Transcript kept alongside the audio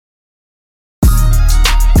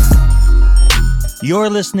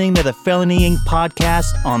You're listening to the Felony Inc.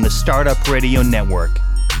 podcast on the Startup Radio Network.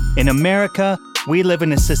 In America, we live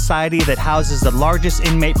in a society that houses the largest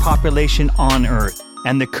inmate population on Earth,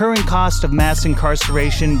 and the current cost of mass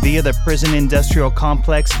incarceration via the prison industrial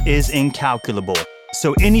complex is incalculable.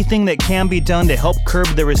 So anything that can be done to help curb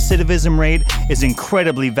the recidivism rate is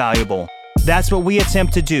incredibly valuable. That's what we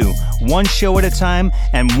attempt to do, one show at a time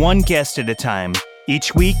and one guest at a time.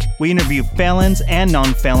 Each week, we interview felons and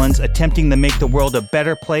non-felons attempting to make the world a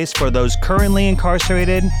better place for those currently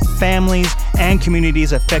incarcerated, families, and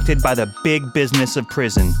communities affected by the big business of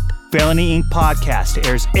prison. Felony Inc. podcast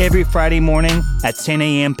airs every Friday morning at 10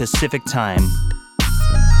 a.m. Pacific Time.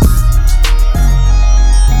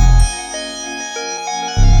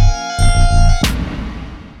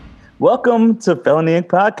 Welcome to Felony Inc.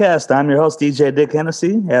 podcast. I'm your host, DJ Dick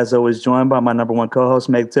Hennessy, as always joined by my number one co-host,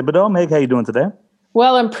 Meg Thibodeau. Meg, how you doing today?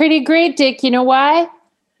 Well, I'm pretty great, Dick. You know why?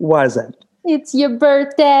 Why is that? It's your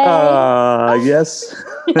birthday. Yes.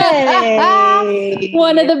 Hey.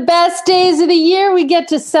 One of the best days of the year. We get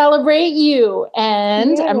to celebrate you.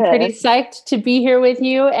 And I'm pretty psyched to be here with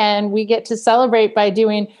you. And we get to celebrate by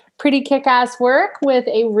doing pretty kick-ass work with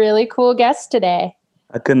a really cool guest today.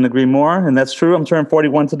 I couldn't agree more. And that's true. I'm turning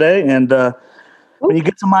 41 today. And when you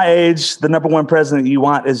get to my age, the number one present you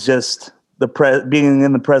want is just being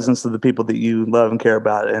in the presence of the people that you love and care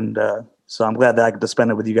about. And so I'm glad that I get to spend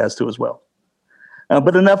it with you guys too as well.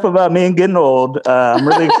 But enough about me and getting old. I'm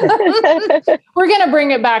really excited. We're going to bring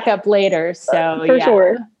it back up later. So for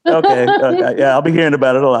sure. Okay. Yeah, I'll be hearing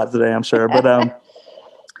about it a lot today, I'm sure. But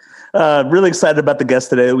really excited about the guest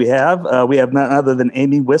today that we have. We have none other than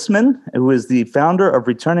Aimee Wissman, who is the founder of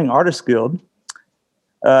Returning Artists Guild.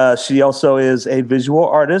 She also is a visual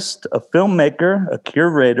artist, a filmmaker, a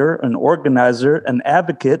curator, an organizer, an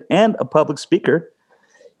advocate, and a public speaker.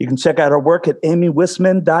 You can check out her work at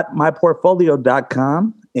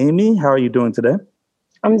amywissman.myportfolio.com. Aimee, how are you doing today?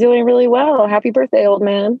 I'm doing really well. Happy birthday, old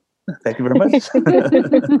man. Thank you very much.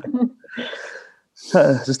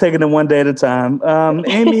 Just taking it one day at a time.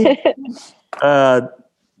 Aimee,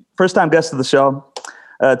 first-time guest of the show.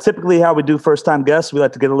 Typically, how we do first-time guests, we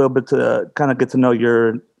like to get a little bit to kind of get to know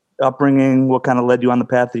your upbringing, what kind of led you on the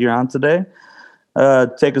path that you're on today.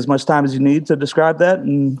 Take as much time as you need to describe that,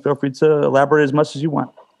 and feel free to elaborate as much as you want.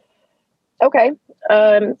 Okay.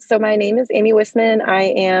 So my name is Aimee Wissman. I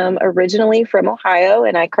am originally from Ohio,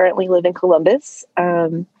 and I currently live in Columbus.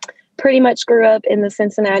 Pretty much grew up in the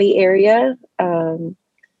Cincinnati area. I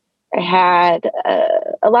had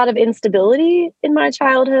a lot of instability in my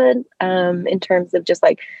childhood in terms of just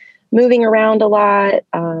like moving around a lot.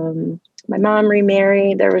 My mom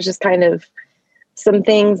remarried. There was just kind of some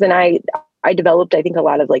things, and I developed, I think, a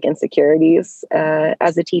lot of like insecurities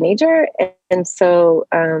as a teenager. And so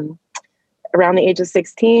around the age of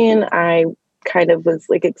 16, I kind of was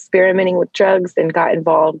like experimenting with drugs and got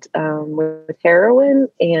involved with heroin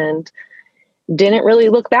and didn't really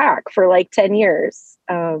look back for like 10 years.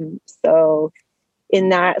 So in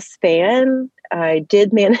that span, I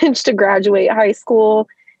did manage to graduate high school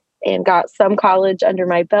and got some college under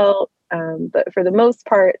my belt. But for the most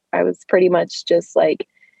part, I was pretty much just like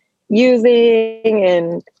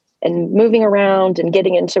using and moving around and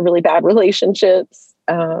getting into really bad relationships.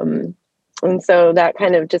 And so that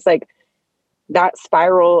kind of just like that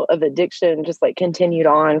spiral of addiction just like continued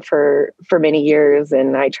on for many years.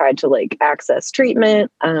 And I tried to like access treatment.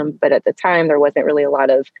 But at the time there wasn't really a lot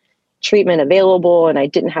of treatment available, and I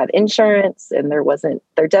didn't have insurance, and there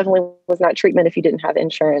definitely was not treatment if you didn't have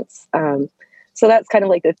insurance. So that's kind of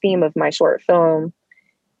like the theme of my short film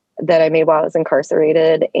that I made while I was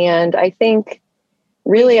incarcerated. And I think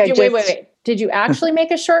really wait. Did you actually make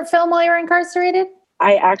a short film while you were incarcerated?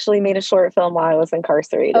 I actually made a short film while I was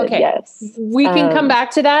incarcerated. Okay. Yes. We can come back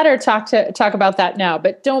to that or talk about that now,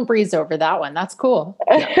 but don't breeze over that one. That's cool.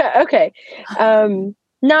 Yeah. Okay.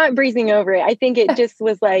 Not breezing over it. I think it just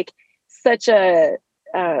was like such a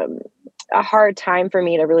hard time for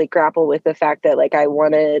me to really grapple with the fact that like I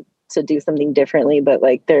wanted to do something differently, but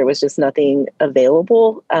like there was just nothing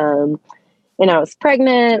available. And I was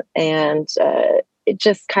pregnant, and it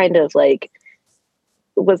just kind of like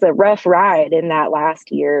was a rough ride in that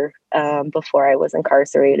last year before I was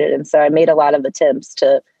incarcerated. And so I made a lot of attempts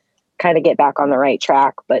to kind of get back on the right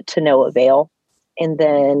track, but to no avail. And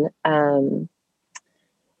then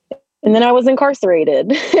I was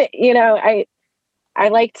incarcerated. You know, I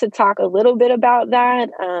like to talk a little bit about that,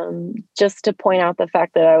 just to point out the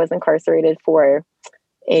fact that I was incarcerated for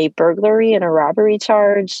a burglary and a robbery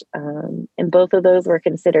charge. And both of those were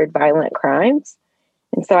considered violent crimes.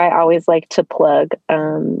 And so I always like to plug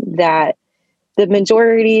that the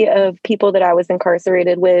majority of people that I was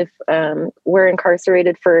incarcerated with were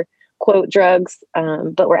incarcerated for quote drugs,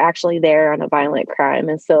 but were actually there on a violent crime.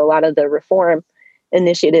 And so a lot of the reform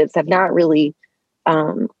initiatives have not really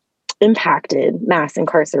impacted mass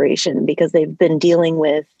incarceration because they've been dealing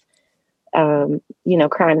with,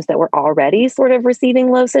 crimes that were already sort of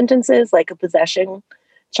receiving low sentences, like a possession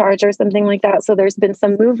charge or something like that. So there's been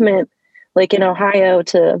some movement, like in Ohio,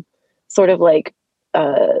 to sort of like,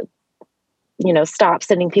 stop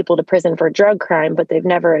sending people to prison for drug crime, but they've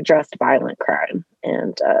never addressed violent crime.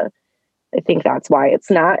 And I think that's why it's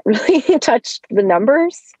not really touched the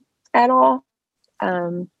numbers at all.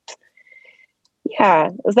 Is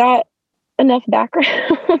that enough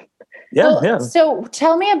background? Yeah. So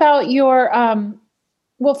tell me about your,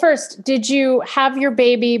 well, first, did you have your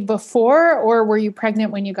baby before, or were you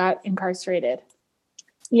pregnant when you got incarcerated?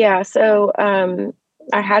 Yeah. So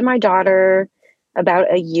I had my daughter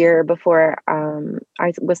about a year before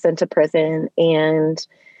I was sent to prison. And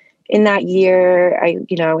in that year, I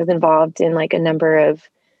was involved in like a number of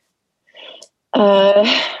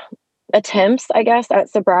attempts, I guess, at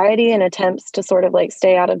sobriety and attempts to sort of like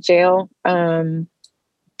stay out of jail.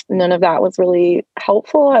 None of that was really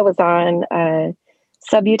helpful. I was on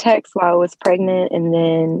Subutex while I was pregnant. And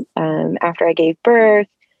then after I gave birth,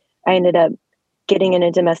 I ended up getting in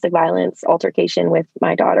a domestic violence altercation with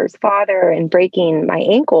my daughter's father and breaking my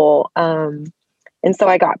ankle. And so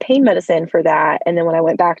I got pain medicine for that. And then when I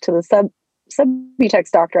went back to the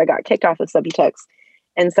Subutex doctor, I got kicked off of Subutex.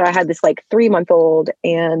 And so I had this like 3-month-old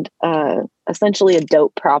and essentially a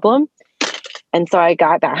dope problem. And so I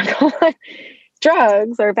got back on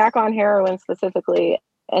drugs, or back on heroin specifically.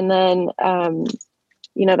 And then,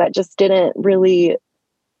 that just didn't really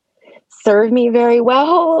serve me very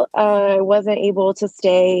well. I wasn't able to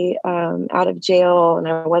stay out of jail, and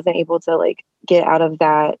I wasn't able to like get out of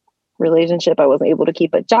that relationship. I wasn't able to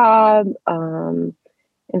keep a job. And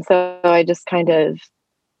so I just kind of,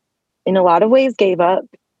 in a lot of ways, gave up.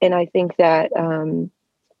 And I think that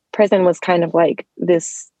prison was kind of like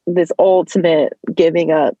this ultimate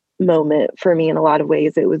giving up moment for me. In a lot of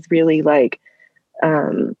ways, it was really like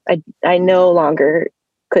I no longer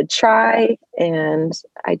could try, and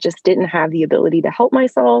I just didn't have the ability to help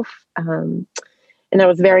myself. And I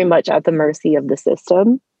was very much at the mercy of the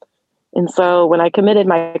system. And so when I committed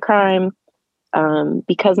my crime,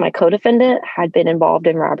 because my co-defendant had been involved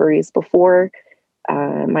in robberies before,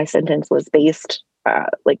 my sentence was based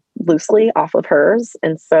like loosely off of hers.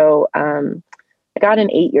 And so I got an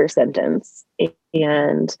 8-year sentence,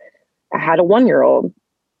 and I had a 1-year-old,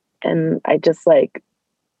 and I just like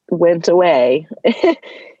went away.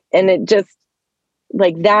 And it just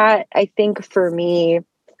like that, I think for me,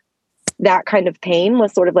 that kind of pain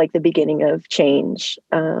was sort of like the beginning of change,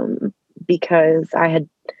 because I had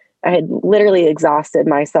literally exhausted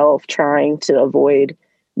myself trying to avoid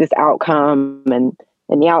this outcome, and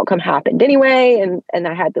the outcome happened anyway. And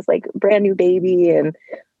I had this like brand new baby, and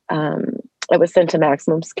I was sent to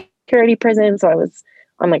maximum security prison. So I was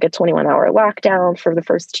on like a 21-hour lockdown for the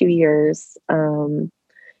first 2 years.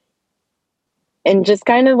 And just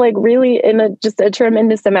kind of like really in just a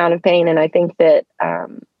tremendous amount of pain. And I think that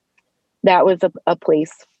that was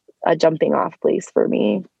a jumping off place for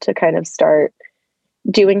me to kind of start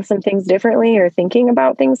doing some things differently, or thinking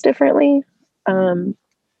about things differently. I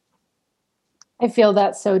feel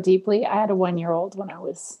that so deeply. I had a 1-year-old when I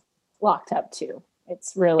was locked up too.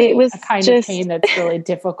 It's really a kind of pain that's really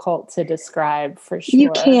difficult to describe, for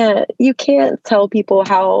sure. You can't tell people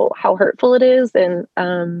how hurtful it is. And,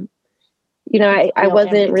 I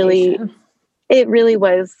wasn't really, it really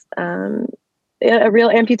was a real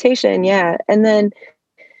amputation. Yeah. And then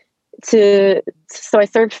so I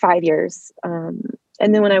served 5 years. And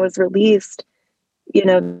then when I was released,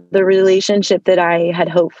 the relationship that I had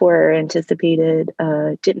hoped for or anticipated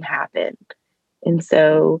didn't happen. And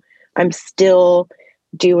so I'm still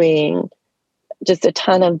doing just a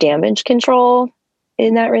ton of damage control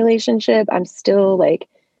in that relationship. I'm still like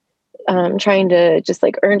trying to just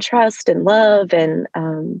like earn trust and love, and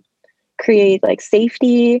create like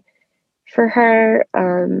safety for her.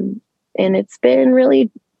 And it's been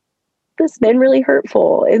really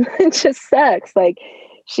hurtful. It just sucks. Like,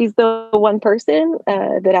 she's the one person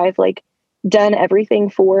that I've like done everything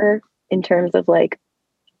for, in terms of like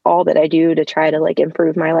all that I do to try to like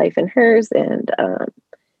improve my life and hers. And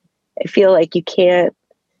I feel like you can't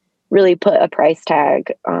really put a price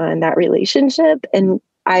tag on that relationship. And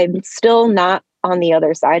I'm still not on the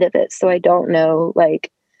other side of it. So I don't know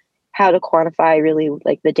like how to quantify really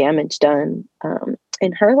like the damage done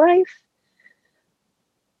in her life.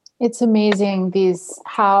 It's amazing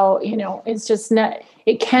how, it's just not,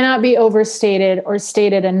 it cannot be overstated or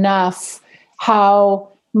stated enough how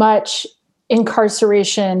much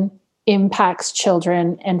incarceration impacts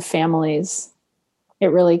children and families. It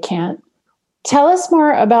really can't. Tell us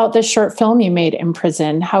more about the short film you made in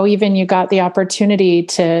prison, how even you got the opportunity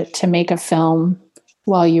to make a film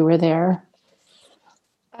while you were there.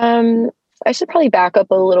 I should probably back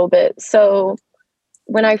up a little bit. So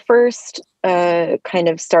when I first kind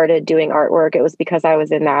of started doing artwork, it was because I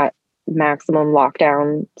was in that maximum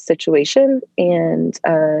lockdown situation. And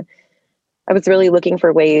I was really looking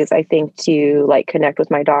for ways, I think, to like connect with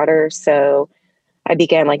my daughter. So I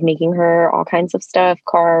began like making her all kinds of stuff,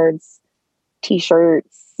 cards,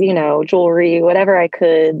 t-shirts, jewelry, whatever I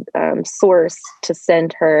could source to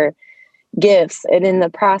send her gifts. And in the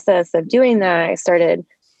process of doing that, I started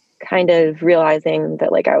kind of realizing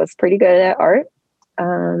that like I was pretty good at art,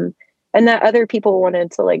 and that other people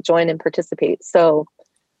wanted to like join and participate. So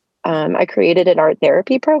I created an art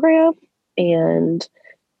therapy program, and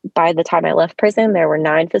by the time I left prison, there were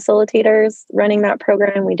 9 facilitators running that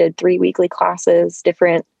program. We did 3 weekly classes,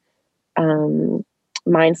 different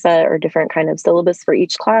mindset or different kind of syllabus for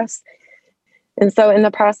each class. And so in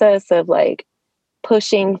the process of like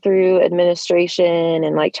pushing through administration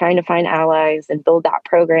and like trying to find allies and build that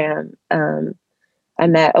program, I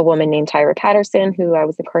met a woman named Tyra Patterson, who I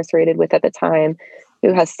was incarcerated with at the time,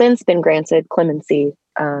 who has since been granted clemency.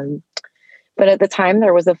 But at the time,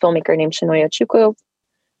 there was a filmmaker named Shinoya Chukwu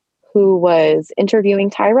who was interviewing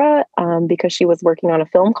Tyra because she was working on a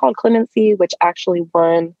film called Clemency, which actually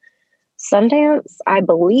won Sundance, I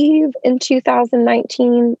believe, in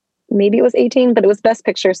 2019. Maybe it was 18, but it was Best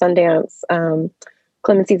Picture Sundance.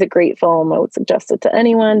 Clemency is a great film. I would suggest it to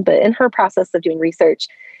anyone. But in her process of doing research,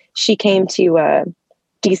 she came to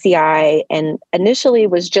DCI and initially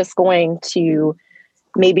was just going to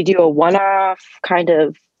maybe do a one-off kind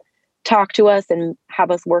of talk to us and have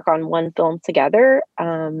us work on one film together.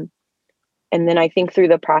 And then I think through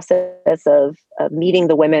the process of meeting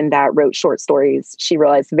the women that wrote short stories, she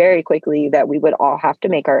realized very quickly that we would all have to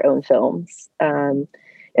make our own films. And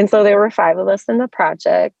so there were 5 of us in the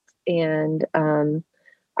project, and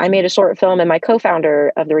I made a short film, and my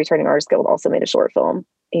co-founder of the Returning Artists Guild also made a short film.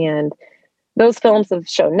 And those films have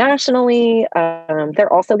shown nationally.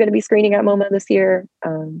 They're also going to be screening at MoMA this year.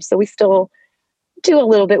 So we still do a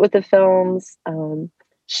little bit with the films.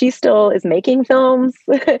 She still is making films.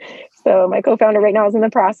 So my co-founder right now is in the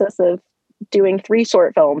process of doing 3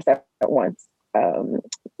 short films at once. A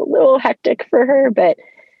little hectic for her, but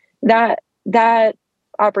that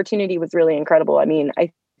opportunity was really incredible. I mean,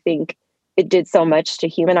 I think it did so much to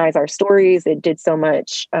humanize our stories. It did so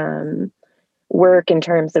much work in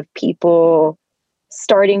terms of people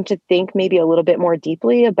starting to think maybe a little bit more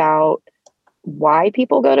deeply about why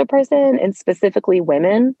people go to prison, and specifically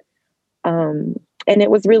women. And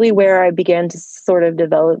it was really where I began to sort of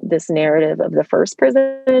develop this narrative of the first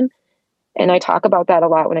prison. And I talk about that a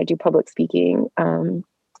lot when I do public speaking. And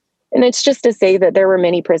it's just to say that there were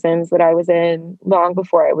many prisons that I was in long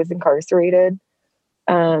before I was incarcerated.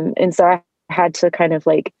 And so I had to kind of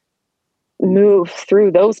like move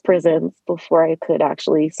through those prisons before I could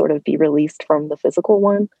actually sort of be released from the physical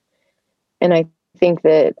one. And I think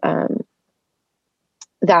that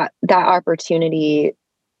that opportunity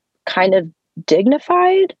kind of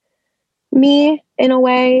dignified me in a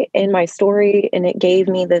way in my story, and it gave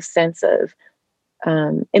me this sense of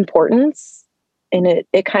importance, and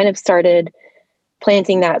it kind of started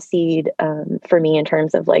planting that seed for me in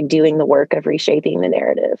terms of like doing the work of reshaping the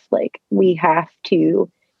narrative. Like we have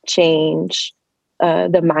to change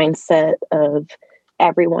the mindset of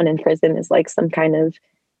everyone in prison is like some kind of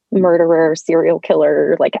murderer, serial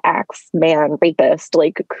killer, like axe man, rapist,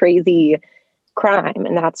 like crazy crime,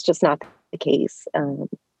 and that's just not the case.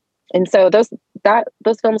 And so those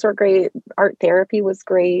films were great. Art therapy was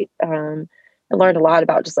great. I learned a lot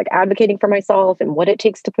about just like advocating for myself and what it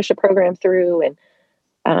takes to push a program through, and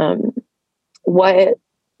what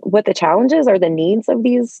the challenges or the needs of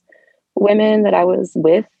these women that I was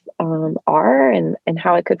with are, and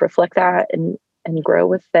how I could reflect that and grow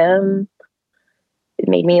with them. It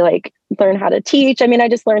made me like learn how to teach. I mean, I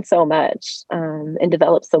just learned so much and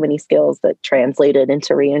developed so many skills that translated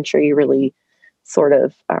into reentry really sort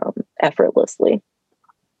of effortlessly.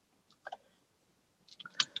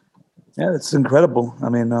 Yeah, it's incredible. I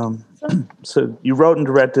mean, so you wrote and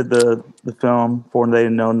directed the film For They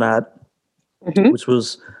Know Not, which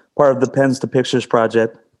was part of the Pens to Pictures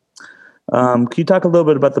project. Can you talk a little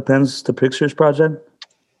bit about the Pens to Pictures project?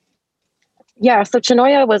 Yeah, so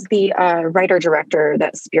Chinoya was the writer-director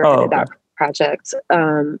that spearheaded that project.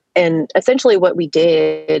 And essentially what we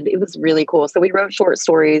did, it was really cool. So we wrote short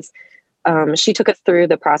stories. She took us through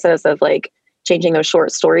the process of like changing those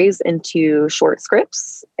short stories into short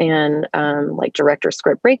scripts and like director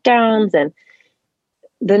script breakdowns. And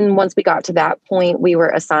then once we got to that point, we were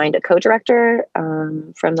assigned a co-director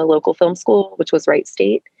from the local film school, which was Wright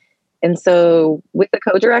State. And so with the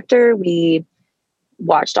co-director, we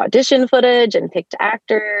watched audition footage and picked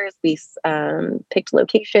actors. We picked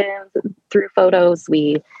locations through photos.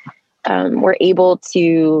 We were able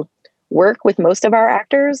to work with most of our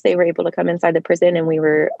actors. They were able to come inside the prison, and we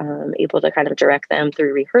were able to kind of direct them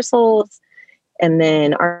through rehearsals. And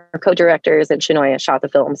then our co-directors and Shinoya shot the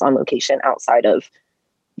films on location outside of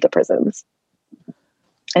the prisons.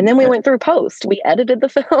 And then we went through post. We edited the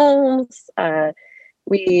films.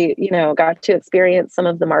 We, got to experience some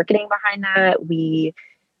of the marketing behind that. We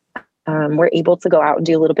were able to go out and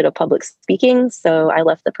do a little bit of public speaking. So I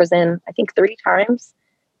left the prison, I think 3 times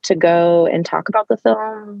to go and talk about the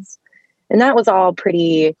films. And that was all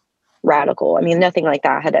pretty radical. I mean, nothing like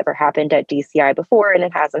that had ever happened at DCI before, and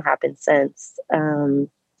it hasn't happened since.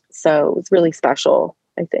 So it was really special,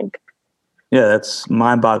 I think. Yeah, that's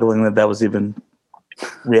mind-boggling that was even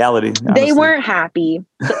reality. Honestly. They weren't happy.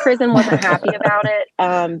 The prison wasn't happy about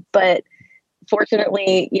it. But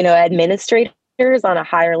fortunately, administrators on a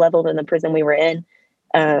higher level than the prison we were in,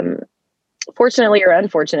 fortunately or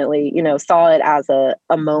unfortunately, saw it as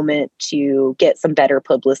a moment to get some better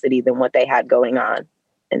publicity than what they had going on.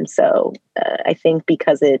 And so I think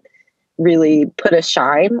because it really put a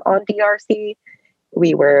shine on DRC,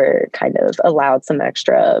 we were kind of allowed some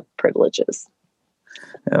extra privileges.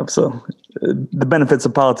 Yeah, so the benefits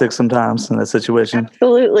of politics sometimes in that situation.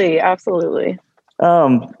 Absolutely.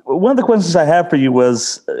 One of the questions I have for you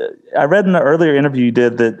was, I read in an earlier interview you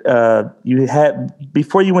did that you had,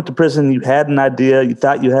 before you went to prison, you had an idea, you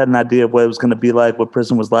thought you had an idea of what it was going to be like, what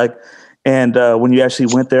prison was like. And when you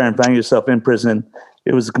actually went there and found yourself in prison,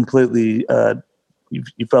 it was completely,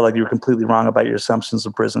 you felt like you were completely wrong about your assumptions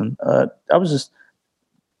of prison. I was just,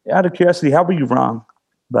 out of curiosity, how were you wrong?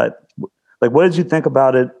 But like, what did you think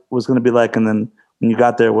about it was going to be like? And then when you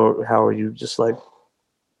got there, how are you just like?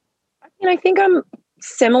 I think I'm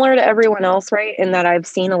similar to everyone else, right? In that I've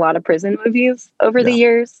seen a lot of prison movies over the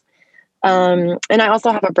years. And I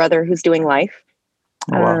also have a brother who's doing life.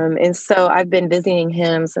 Oh, wow. And so I've been visiting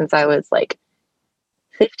him since I was like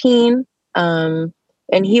 15. And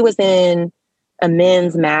he was in a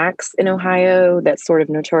men's max in Ohio that's sort of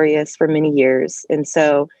notorious for many years. And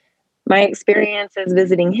so my experiences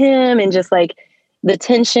visiting him and just like the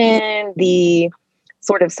tension, the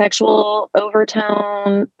sort of sexual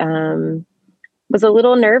overtone was a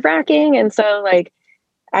little nerve-wracking. And so like,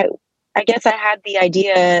 I guess I had the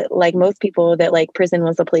idea, like most people, that like prison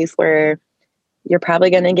was a place where you're probably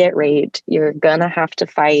going to get raped. You're going to have to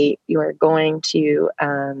fight. You're going to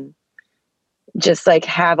just like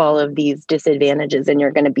have all of these disadvantages, and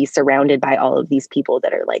you're going to be surrounded by all of these people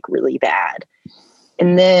that are like really bad.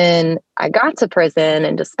 And then I got to prison,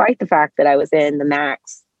 and despite the fact that I was in the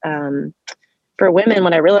max, for women,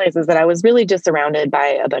 what I realized is that I was really just surrounded by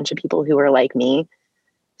a bunch of people who were like me.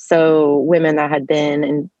 So women that had been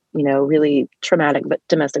in, really traumatic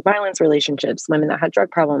domestic violence relationships, women that had drug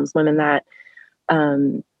problems, women that,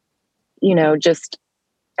 just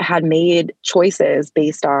had made choices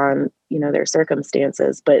based on, their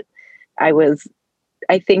circumstances. But I was,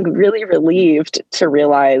 I think, really relieved to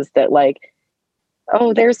realize that like,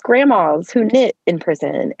 oh, there's grandmas who knit in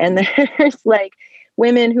prison, and there's like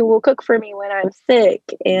women who will cook for me when I'm sick,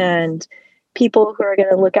 and people who are going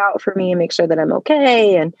to look out for me and make sure that I'm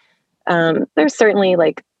okay. And there's certainly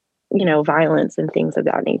like, violence and things of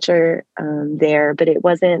that nature there, but it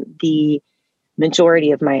wasn't the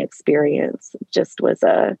majority of my experience. It just was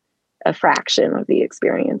a fraction of the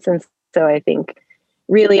experience. And so I think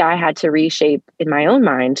really I had to reshape in my own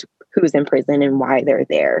mind who's in prison and why they're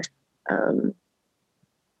there.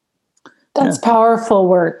 That's powerful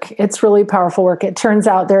work. It's really powerful work. It turns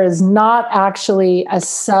out there is not actually a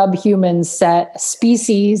subhuman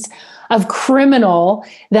species of criminal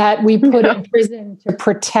that we put in prison to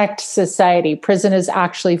protect society. Prison is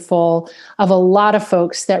actually full of a lot of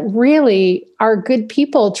folks that really are good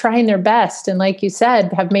people trying their best. And like you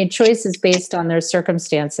said, have made choices based on their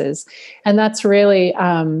circumstances. And that's really,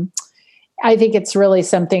 I think it's really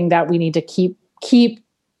something that we need to keep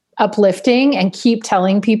uplifting and keep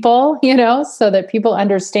telling people, so that people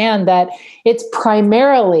understand that it's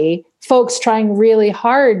primarily folks trying really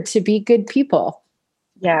hard to be good people.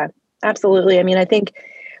 Yeah, absolutely. I mean, I think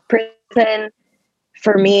prison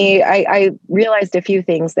for me, I realized a few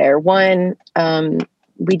things there. One,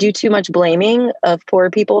 we do too much blaming of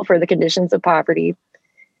poor people for the conditions of poverty.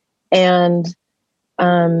 And,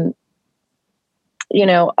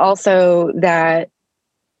 also that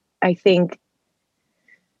I think,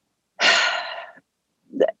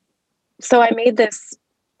 so I made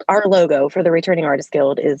our logo for the Returning Artist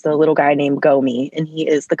Guild is a little guy named Gomi, and he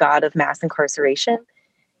is the god of mass incarceration.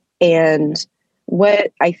 And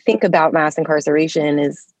what I think about mass incarceration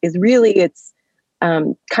is really, it's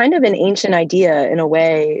kind of an ancient idea in a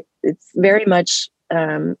way. It's very much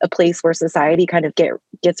a place where society kind of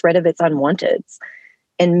gets rid of its unwanteds.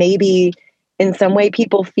 And maybe in some way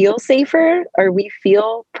people feel safer, or we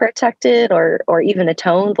feel protected, or even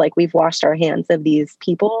atoned, like we've washed our hands of these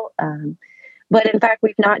people. But in fact,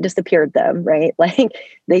 we've not disappeared them, right? Like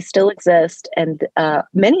they still exist, and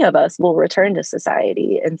many of us will return to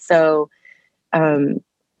society. And so,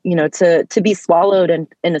 to be swallowed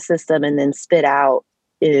in a system and then spit out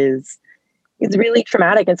is really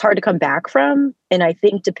traumatic. It's hard to come back from. And I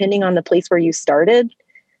think depending on the place where you started,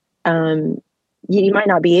 you might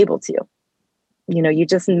not be able to. You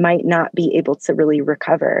just might not be able to really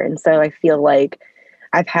recover. And so I feel like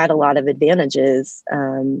I've had a lot of advantages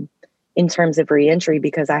in terms of reentry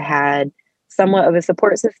because I had somewhat of a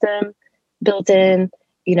support system built in.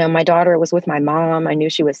 My daughter was with my mom. I knew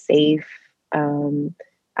she was safe.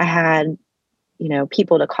 I had,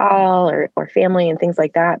 people to call or family and things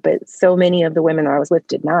like that. But so many of the women that I was with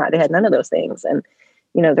did not. They had none of those things. And,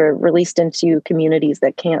 they're released into communities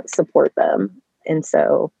that can't support them. And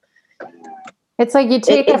so it's like you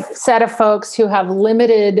take a set of folks who have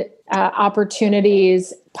limited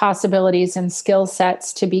opportunities, possibilities, and skill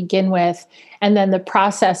sets to begin with. And then the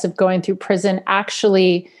process of going through prison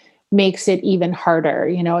actually makes it even harder.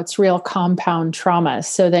 It's real compound trauma.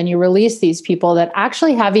 So then you release these people that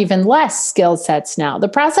actually have even less skill sets now. The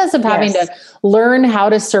process of having to learn how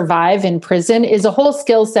to survive in prison is a whole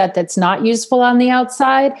skill set that's not useful on the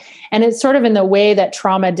outside. And it's sort of in the way that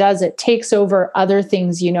trauma does, it takes over other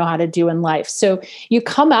things you know how to do in life. So you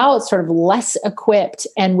come out sort of less equipped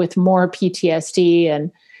and with more PTSD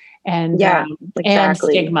and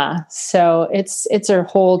stigma. So it's a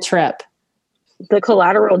whole trip. The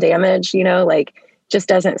collateral damage, just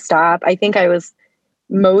doesn't stop. I think I was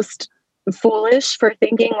most foolish for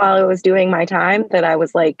thinking while I was doing my time that I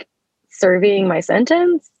was like serving my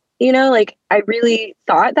sentence, I really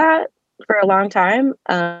thought that for a long time.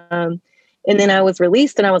 And then I was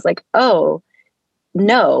released and I was like, oh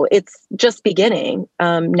no, it's just beginning.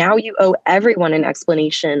 Now you owe everyone an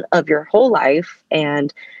explanation of your whole life,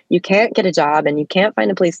 and you can't get a job and you can't find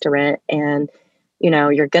a place to rent. And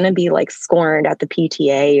you're going to be like scorned at the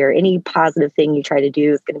PTA, or any positive thing you try to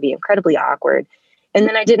do is going to be incredibly awkward. And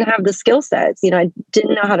then I didn't have the skill sets. I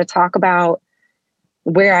didn't know how to talk about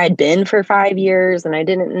where I'd been for 5 years. And I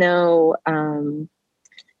didn't know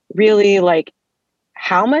really like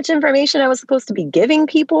how much information I was supposed to be giving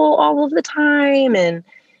people all of the time. And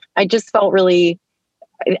I just felt really,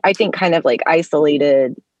 I think, kind of like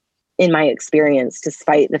isolated in my experience,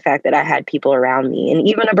 despite the fact that I had people around me and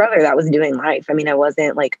even a brother that was doing life. I mean, I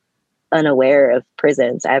wasn't like unaware of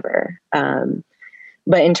prisons ever.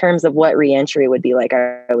 But in terms of what reentry would be like,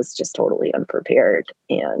 I was just totally unprepared.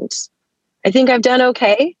 And I think I've done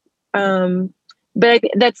okay. But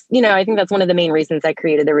that's, I think that's one of the main reasons I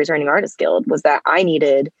created the Returning Artist Guild, was that I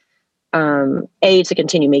needed, to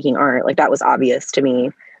continue making art. Like that was obvious to me.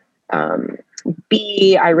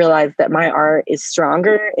 B, I realized that my art is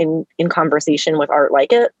stronger in conversation with art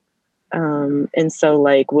like it. And so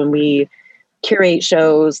like when we curate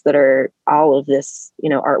shows that are all of this,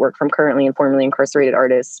 artwork from currently and formerly incarcerated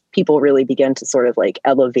artists, people really begin to sort of like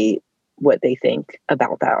elevate what they think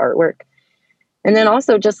about that artwork. And then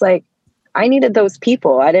also just like, I needed those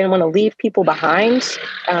people. I didn't want to leave people behind.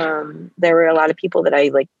 There were a lot of people that I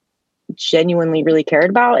like genuinely really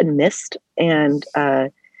cared about and missed, and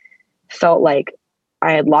felt like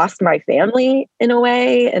I had lost my family in a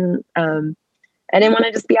way. And I didn't want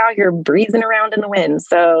to just be out here breezing around in the wind.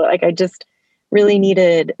 So like, I just really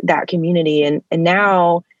needed that community. And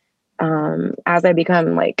now, as I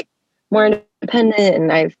become like more independent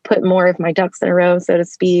and I've put more of my ducks in a row, so to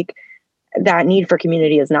speak, that need for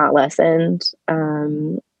community is not lessened.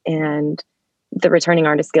 And the Returning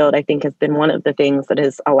Artist Guild, I think, has been one of the things that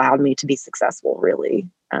has allowed me to be successful, really,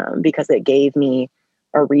 because it gave me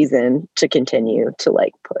a reason to continue to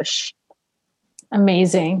like push.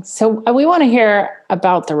 Amazing. So we want to hear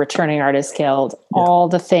about the Returning Artist Guild, all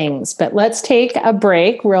the things, but let's take a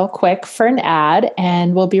break real quick for an ad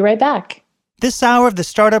and we'll be right back. This hour of the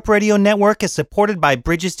Startup Radio Network is supported by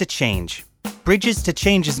Bridges to Change. Bridges to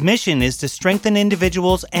Change's mission is to strengthen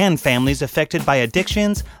individuals and families affected by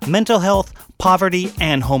addictions, mental health, poverty,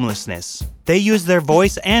 and homelessness. They use their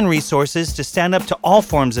voice and resources to stand up to all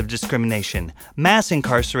forms of discrimination, mass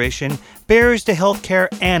incarceration, barriers to healthcare,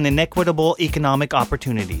 and inequitable economic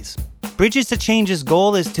opportunities. Bridges to Change's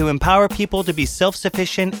goal is to empower people to be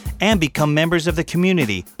self-sufficient and become members of the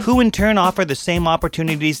community, who in turn offer the same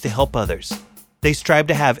opportunities to help others. They strive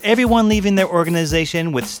to have everyone leaving their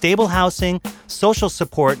organization with stable housing, social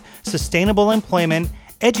support, sustainable employment,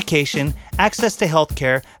 education, access to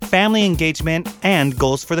healthcare, family engagement, and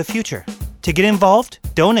goals for the future. To get involved,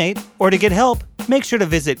 donate, or to get help, make sure to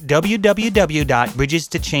visit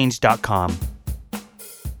www.bridgestochange.com.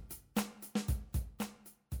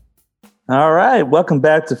 All right. Welcome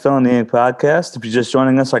back to Felony Inc. Podcast. If you're just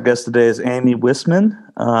joining us, our guest today is Aimee Wissman,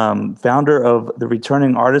 founder of the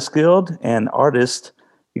Returning Artists Guild and artist.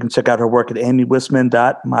 You can check out her work at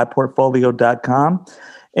amywissman.myportfolio.com.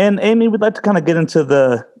 And Aimee, we'd like to kind of get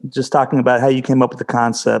into just talking about how you came up with the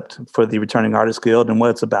concept for the Returning Artists Guild and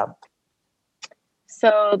what it's about.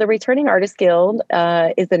 So the Returning Artists Guild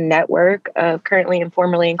is a network of currently and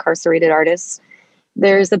formerly incarcerated artists.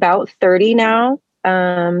 There's about 30 now.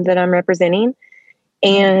 That I'm representing.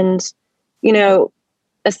 And,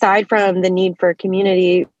 aside from the need for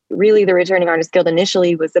community, really the Returning Artists Guild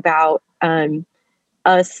initially was about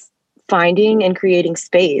us finding and creating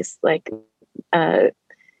space. Like the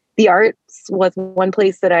arts was one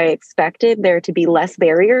place that I expected there to be less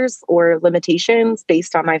barriers or limitations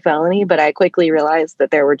based on my felony, but I quickly realized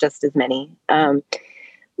that there were just as many.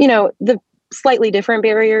 The slightly different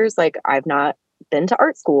barriers, like I've not been to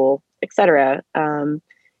art school, etc.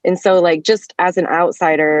 And so just as an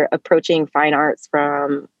outsider approaching fine arts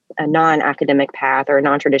from a non-academic path or a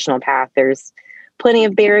non-traditional path, there's plenty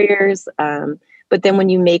of barriers. But then when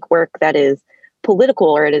you make work that is political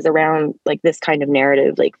or it is around this kind of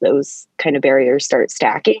narrative, those kind of barriers start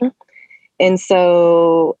stacking. And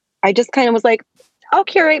so I just kind of was like, I'll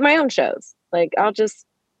curate my own shows. I'll just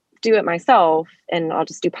do it myself and I'll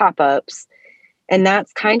just do pop-ups. And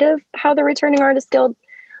that's kind of how the Returning Artists Guild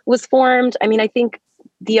was formed. I mean, I think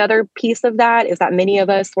the other piece of that is that many of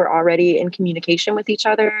us were already in communication with each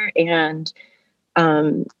other. And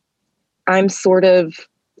I'm sort of,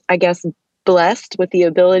 I guess, blessed with the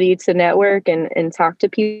ability to network and talk to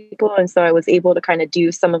people. And so I was able to kind of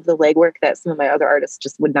do some of the legwork that some of my other artists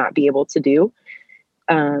just would not be able to do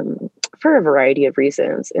for a variety of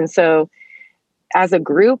reasons. And so as a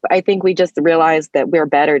group, I think we just realized that we're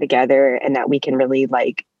better together and that we can really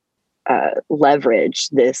leverage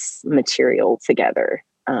this material together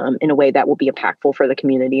in a way that will be impactful for the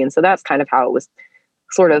community. And so that's kind of how it was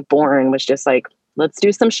sort of born, was just let's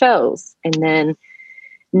do some shows. And then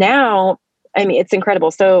now, I mean, it's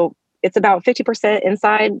incredible. So it's about 50%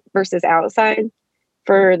 inside versus outside.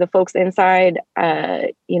 For the folks inside,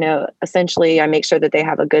 essentially I make sure that they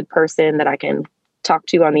have a good person that I can talk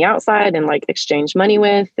to on the outside and exchange money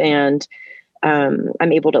with. And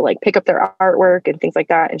I'm able to pick up their artwork and things like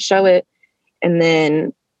that and show it. And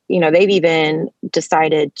then, they've even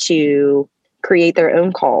decided to create their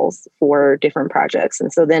own calls for different projects.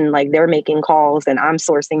 And so then they're making calls and I'm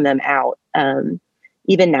sourcing them out,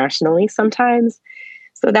 even nationally sometimes.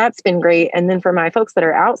 So that's been great. And then for my folks that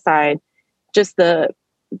are outside, just the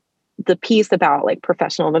piece about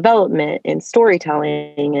professional development and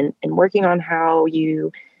storytelling and working on how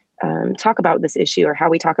you talk about this issue or how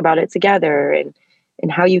we talk about it together and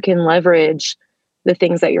how you can leverage the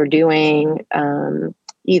things that you're doing,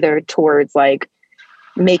 either towards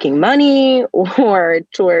making money or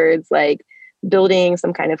towards building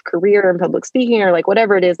some kind of career in public speaking or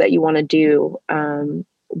whatever it is that you want to do.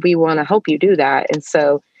 We want to help you do that. And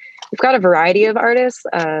so we've got a variety of artists,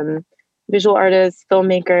 visual artists,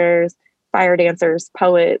 filmmakers, fire dancers,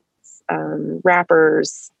 poets,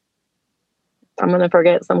 rappers. I'm going to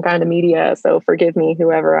forget some kind of media, so forgive me,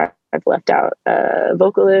 whoever I've left out,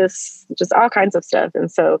 vocalists, just all kinds of stuff.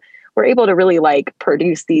 And so we're able to really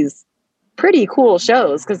produce these pretty cool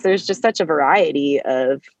shows because there's just such a variety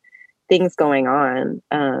of things going on.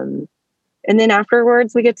 And then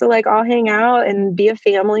afterwards we get to all hang out and be a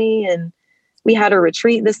family. And we had a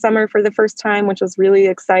retreat this summer for the first time, which was really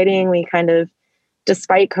exciting. We kind of,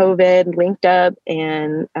 despite COVID, linked up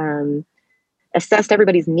and assessed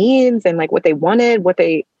everybody's needs and what they wanted, what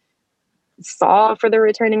they saw for the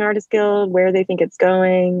Returning Artists Guild, where they think it's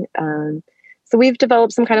going. So we've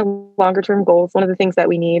developed some kind of longer term goals. One of the things that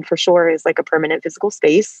we need for sure is a permanent physical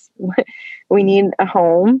space. We need a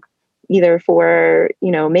home, either for,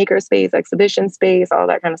 maker space, exhibition space, all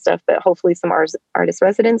that kind of stuff, but hopefully some artist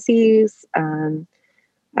residencies.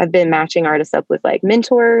 I've been matching artists up with like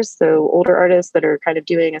mentors, so older artists that are kind of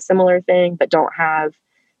doing a similar thing but don't have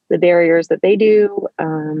the barriers that they do.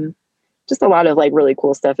 Just a lot of like really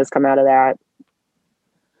cool stuff has come out of that.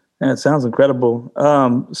 Yeah, it sounds incredible.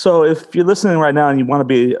 So if you're listening right now and you want to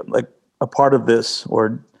be like a part of this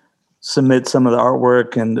or submit some of the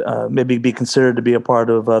artwork and maybe be considered to be a part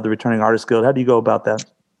of the Returning Artists Guild, how do you go about that?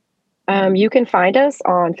 You can find us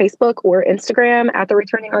on Facebook or Instagram at the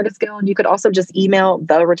Returning Artists Guild. You could also just email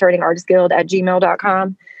the Returning Artists Guild at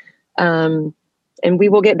gmail.com. And we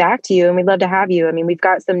will get back to you, and we'd love to have you. I mean, we've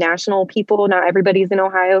got some national people. Not everybody's in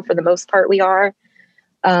Ohio. For the most part, we are.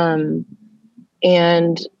 And,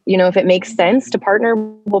 you know, if it makes sense to partner,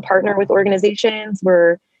 we'll partner with organizations.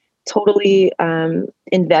 We're totally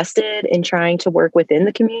invested in trying to work within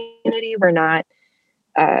the community. We're not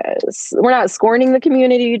scorning the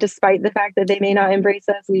community, despite the fact that they may not embrace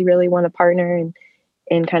us. We really want to partner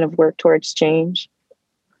and kind of work towards change.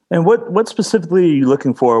 And what specifically are you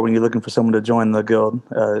looking for when you're looking for someone to join the guild?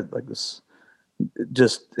 Like this,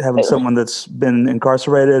 just having someone that's been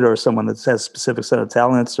incarcerated or someone that has a specific set of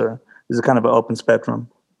talents, or is it kind of an open spectrum?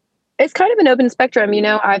 It's kind of an open spectrum. You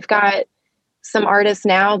know, I've got some artists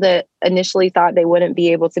now that initially thought they wouldn't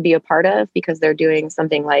be able to be a part of because they're doing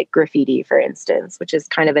something like graffiti, for instance, which is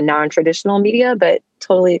kind of a non-traditional media, but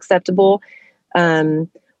totally acceptable.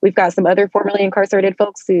 We've got some other formerly incarcerated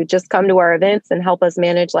folks who just come to our events and help us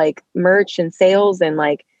manage like merch and sales and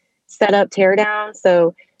like set up teardown.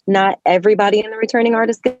 So not everybody in the Returning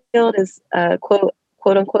Artists Guild is quote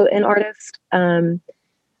unquote an artist.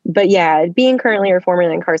 But yeah, being currently or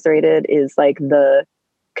formerly incarcerated is like the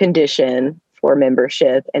condition for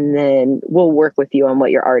membership. And then we'll work with you on what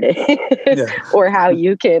your art is or how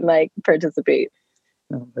you can like participate.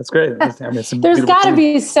 That's great. There's got to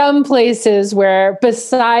be some places where,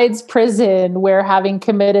 besides prison, where having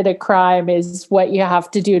committed a crime is what you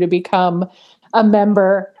have to do to become a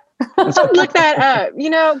member. Look that up, you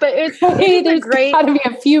know, but there's got to be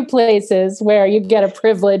a few places where you get a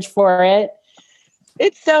privilege for it.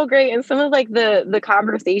 It's so great. And some of like the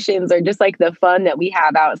conversations or just like the fun that we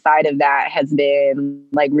have outside of that has been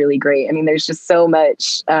like really great. I mean, there's just so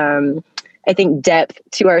much, I think, depth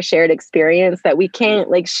to our shared experience that we can't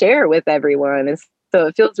like share with everyone. And so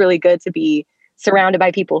it feels really good to be surrounded by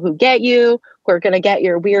people who get you, who are going to get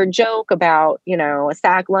your weird joke about, you know, a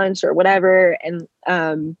sack lunch or whatever. And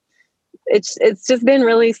it's just been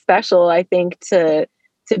really special, I think, to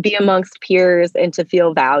be amongst peers and to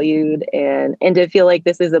feel valued and to feel like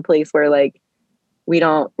this is a place where like we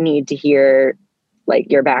don't need to hear like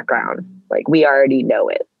your background. Like we already know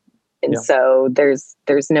it. And so there's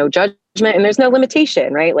no judgment and there's no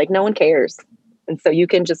limitation, right? Like no one cares. And so you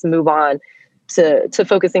can just move on to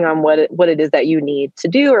focusing on what it is that you need to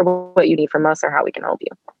do or what you need from us or how we can help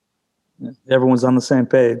you. Everyone's on the same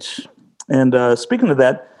page. And speaking of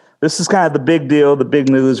that, this is kind of the big deal, the big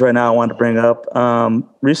news right now I wanted to bring up.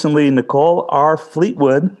 Recently, Nicole R.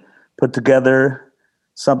 Fleetwood put together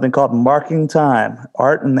something called Marking Time,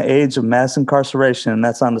 Art in the Age of Mass Incarceration. And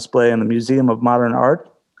that's on display in the Museum of Modern Art,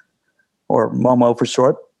 or MoMA for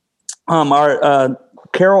short. Our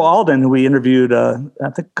Carol Alden, who we interviewed, I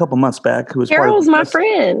think a couple months back. Who was Carol's my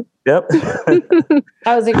friend. Yep. That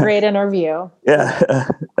was a great interview. Yeah.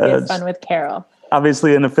 We had fun with Carol.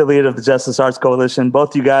 Obviously an affiliate of the Justice Arts Coalition.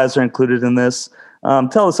 Both you guys are included in this.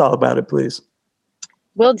 Tell us all about it, please.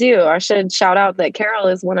 Will do. I should shout out that Carol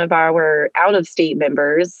is one of our out-of-state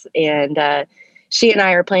members, and she and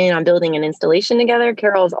I are planning on building an installation together.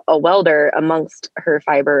 Carol's a welder amongst her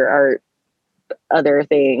fiber art other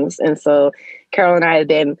things. And so Carol and I have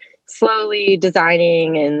been slowly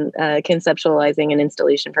designing and conceptualizing an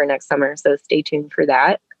installation for next summer. So stay tuned for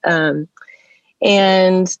that.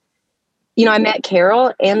 And you know, I met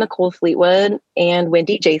Carol and Nicole Fleetwood and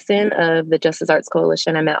Wendy Jason of the Justice Arts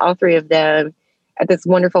Coalition. I met all three of them at this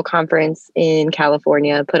wonderful conference in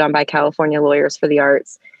California, put on by California Lawyers for the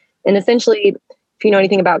Arts. And essentially, if you know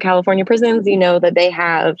anything about California prisons, you know that they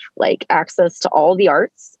have like access to all the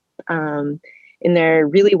arts, and they're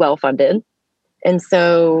really well funded. And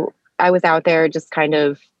so I was out there just kind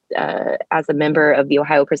of as a member of the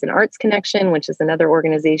Ohio Prison Arts Connection, which is another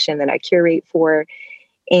organization that I curate for.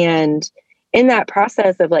 And in that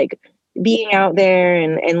process of like being out there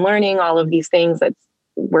and learning all of these things that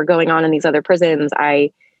were going on in these other prisons,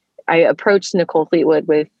 I approached Nicole Fleetwood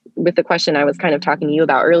with the question I was kind of talking to you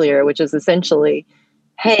about earlier, which is essentially,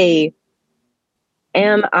 hey,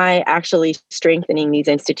 am I actually strengthening these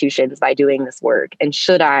institutions by doing this work? And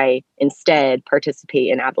should I instead participate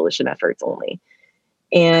in abolition efforts only?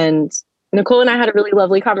 And Nicole and I had a really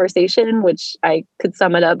lovely conversation, which I could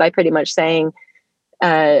sum it up by pretty much saying,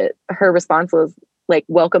 her response was, like,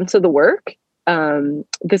 welcome to the work.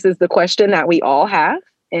 This is the question that we all have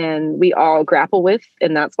and we all grapple with.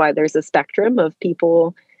 And that's why there's a spectrum of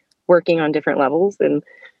people working on different levels. And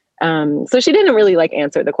so she didn't really like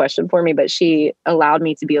answer the question for me, but she allowed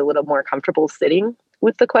me to be a little more comfortable sitting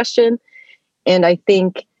with the question. And I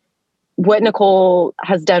think what Nicole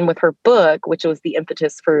has done with her book, which was the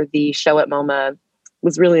impetus for the show at MoMA,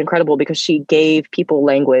 was really incredible because she gave people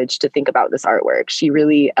language to think about this artwork. She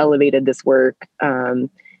really elevated this work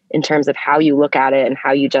in terms of how you look at it and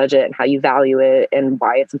how you judge it and how you value it and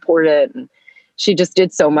why it's important. And she just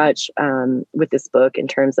did so much with this book in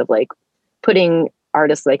terms of like putting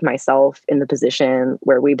artists like myself in the position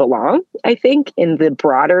where we belong, I think, in the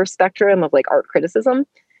broader spectrum of like art criticism.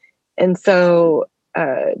 And so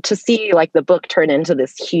to see like the book turn into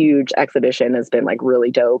this huge exhibition has been like really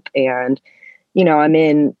dope. And, you know, I'm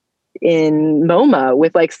in MoMA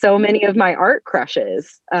with like so many of my art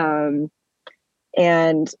crushes.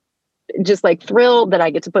 And just like thrilled that I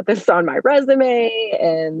get to put this on my resume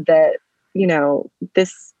and that, you know,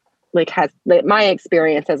 this like my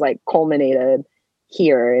experience has like culminated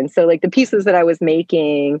here. And so like the pieces that I was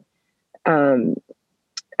making,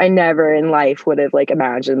 I never in life would have like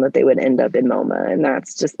imagined that they would end up in MoMA. And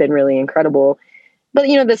that's just been really incredible. But,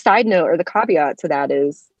 you know, the side note or the caveat to that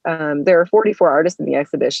is there are 44 artists in the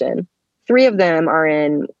exhibition. 3 of them are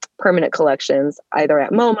in permanent collections, either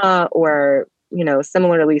at MoMA or, you know,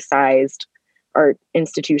 similarly sized art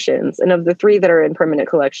institutions. And of the 3 that are in permanent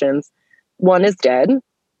collections, 1 is dead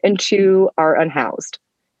and 2 are unhoused.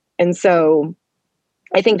 And so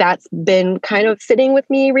I think that's been kind of sitting with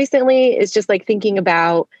me recently, is just like thinking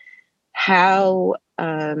about how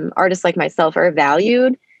artists like myself are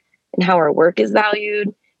valued and how our work is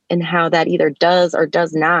valued and how that either does or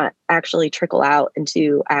does not actually trickle out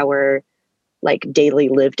into our like daily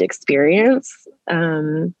lived experience.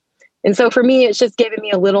 And so for me, it's just given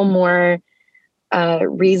me a little more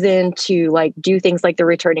reason to like do things like the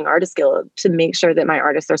Returning Artist Guild to make sure that my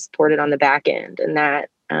artists are supported on the back end and that,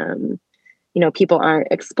 you know, people aren't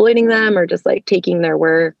exploiting them or just like taking their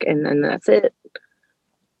work and then that's it.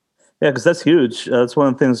 Yeah, because that's huge. That's one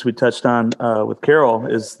of the things we touched on with Carol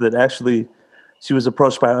is that actually she was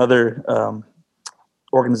approached by other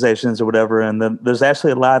organizations or whatever. And then there's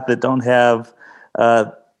actually a lot that don't have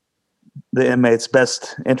the inmates'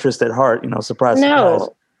 best interest at heart, you know, surprise.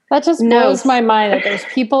 That just blows my mind that there's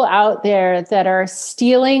people out there that are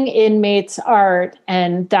stealing inmates' art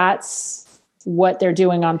and that's what they're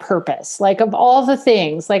doing on purpose. Like of all the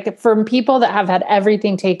things, like from people that have had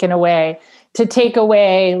everything taken away to take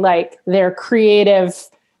away like their creative,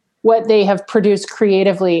 what they have produced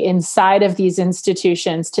creatively inside of these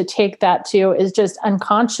institutions, to take that to is just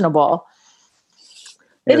unconscionable.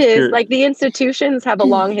 It is like the institutions have a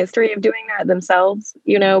long history of doing that themselves,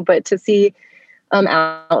 you know, but to see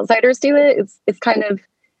outsiders do it, it's kind of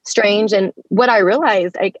strange. And what I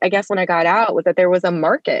realized, I guess when I got out, was that there was a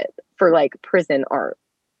market for like prison art.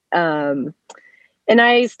 And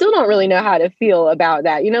I still don't really know how to feel about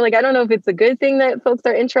that. You know, like, I don't know if it's a good thing that folks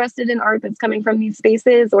are interested in art that's coming from these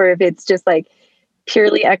spaces or if it's just like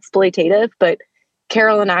purely exploitative. But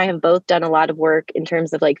Carol and I have both done a lot of work in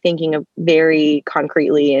terms of like thinking of very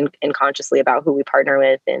concretely and consciously about who we partner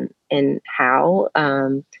with and how.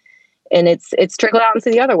 And it's trickled out into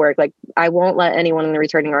the other work. Like, I won't let anyone in the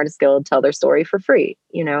Returning Artist Guild tell their story for free.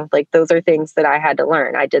 You know, like those are things that I had to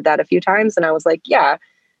learn. I did that a few times and I was like, yeah,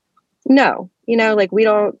 no, you know, like we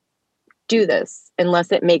don't do this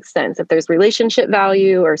unless it makes sense. If there's relationship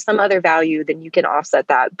value or some other value, then you can offset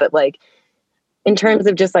that. But like, in terms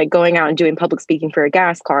of just like going out and doing public speaking for a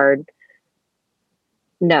gas card,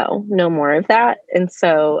 no more of that. And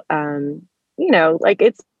so, you know, like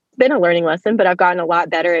it's been a learning lesson, but I've gotten a lot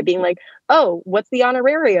better at being like, oh, what's the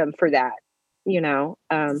honorarium for that? You know,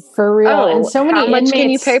 for real. Oh, and so many how much inmates, can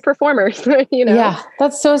you pay performers? You know? Yeah,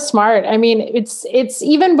 that's so smart. I mean, it's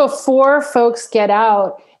even before folks get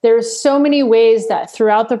out, there's so many ways that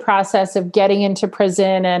throughout the process of getting into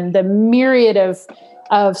prison and the myriad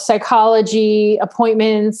of psychology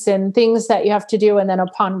appointments and things that you have to do. And then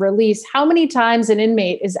upon release, how many times an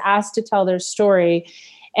inmate is asked to tell their story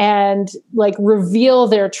and like reveal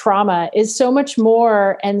their trauma is so much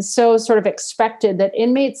more and so sort of expected that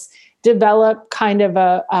inmates develop kind of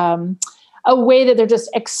a way that they're just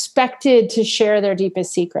expected to share their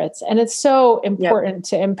deepest secrets. And it's so important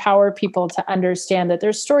to empower people to understand that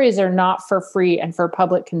their stories are not for free and for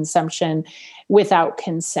public consumption without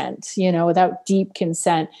consent, you know, without deep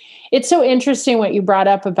consent. It's so interesting what you brought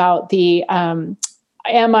up about the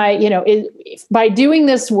am I, by doing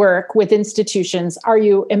this work with institutions, are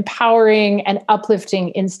you empowering and uplifting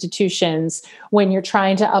institutions when you're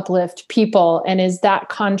trying to uplift people? And is that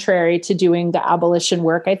contrary to doing the abolition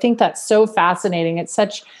work? I think that's so fascinating. It's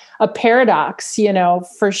such a paradox,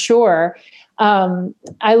 for sure.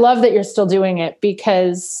 I love that you're still doing it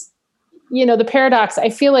because, the paradox, I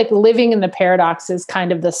feel like living in the paradox is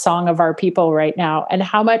kind of the song of our people right now. And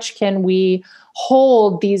how much can we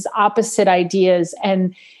hold these opposite ideas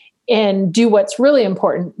and do what's really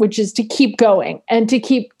important, which is to keep going and to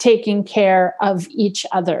keep taking care of each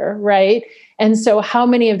other, right? And so how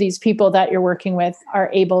many of these people that you're working with are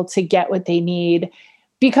able to get what they need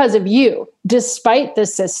because of you, despite the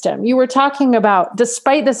system? You were talking about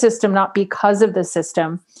despite the system, not because of the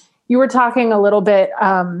system. You were talking a little bit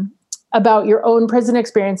about your own prison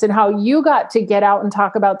experience and how you got to get out and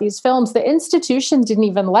talk about these films. The institution didn't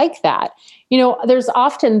even like that. There's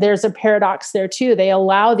a paradox there too. They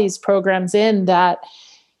allow these programs in that,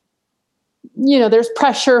 there's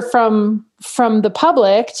pressure from the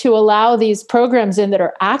public to allow these programs in that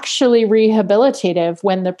are actually rehabilitative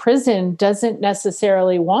when the prison doesn't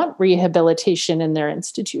necessarily want rehabilitation in their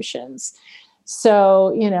institutions.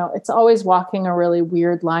 So, it's always walking a really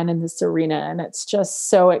weird line in this arena. And it's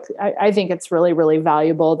just I think it's really, really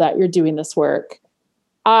valuable that you're doing this work.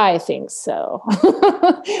 I think so.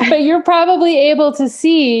 But you're probably able to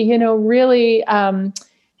see, really, and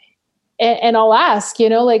I'll ask,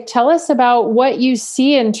 tell us about what you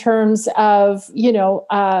see in terms of,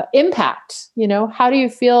 impact. How do you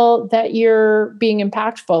feel that you're being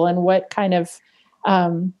impactful, and what kind of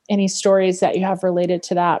any stories that you have related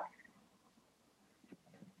to that?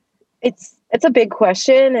 It's a big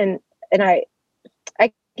question. And I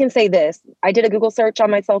can say this. I did a Google search on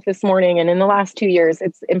myself this morning, and in the last 2 years,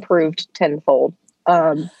 it's improved tenfold.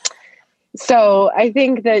 So I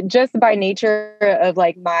think that just by nature of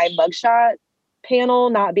like my mugshot panel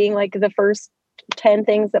not being like the first 10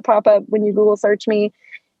 things that pop up when you Google search me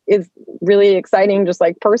is really exciting, just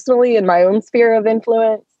like personally in my own sphere of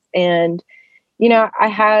influence. And, I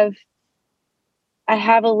have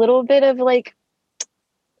a little bit of like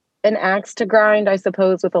an axe to grind, I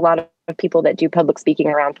suppose, with a lot of people that do public speaking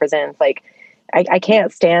around prisons. Like, I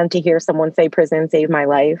can't stand to hear someone say prison saved my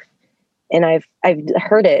life. And I've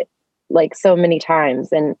heard it like so many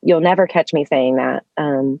times, and you'll never catch me saying that.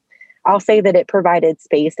 I'll say that it provided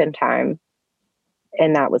space and time,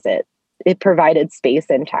 and that was it. It provided space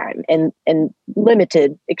and time, and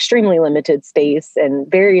limited, extremely limited space, and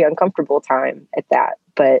very uncomfortable time at that.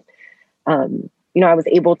 But, I was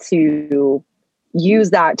able to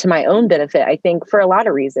use that to my own benefit, I think, for a lot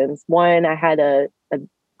of reasons. One, I had a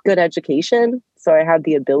good education, so I had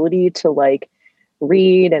the ability to like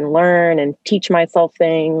read and learn and teach myself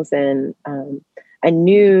things. And I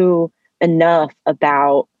knew enough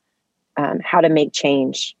about how to make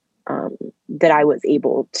change that I was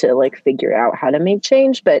able to like figure out how to make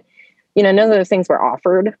change. But, none of those things were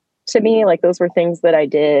offered to me. Like, those were things that I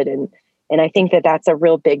did. And I think that that's a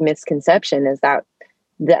real big misconception, is that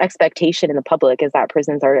the expectation in the public is that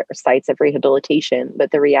prisons are sites of rehabilitation,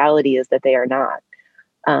 but the reality is that they are not.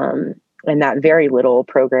 And that very little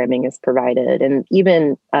programming is provided. And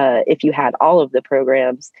even if you had all of the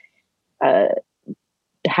programs,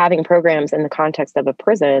 having programs in the context of a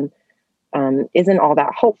prison isn't all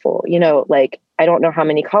that helpful. Like, I don't know how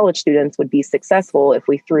many college students would be successful if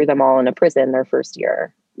we threw them all in a prison their first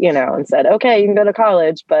year, and said, okay, you can go to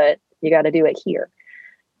college, but you got to do it here.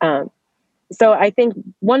 So I think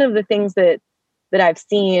one of the things that I've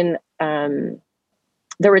seen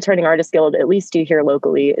the Returning Artists Guild at least do here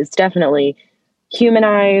locally is definitely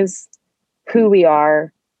humanize who we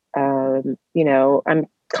are. I'm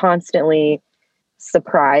constantly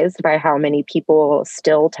surprised by how many people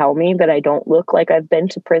still tell me that I don't look like I've been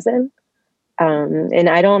to prison. And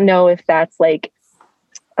I don't know if that's like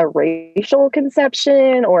a racial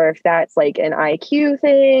conception, or if that's like an IQ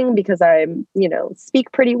thing because I'm,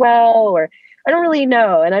 speak pretty well, or I don't really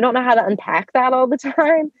know. And I don't know how to unpack that all the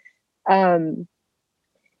time.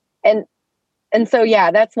 And so,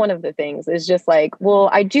 yeah, that's one of the things, is just like, well,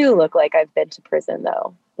 I do look like I've been to prison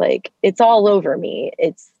though. Like, it's all over me.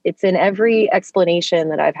 It's in every explanation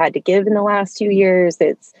that I've had to give in the last 2 years.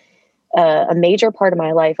 It's a major part of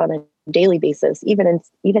my life on a daily basis, even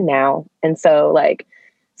now. And so, like,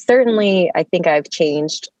 certainly I think I've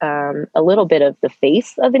changed a little bit of the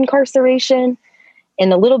face of incarceration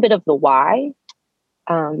and a little bit of the why.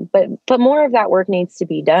 But more of that work needs to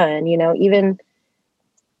be done. Even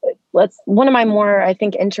one of my more, I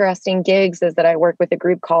think, interesting gigs is that I work with a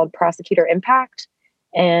group called Prosecutor Impact.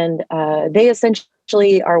 And they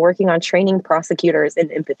essentially are working on training prosecutors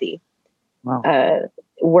in empathy. Wow.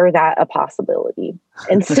 Were that a possibility?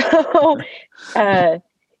 And so,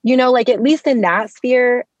 like at least in that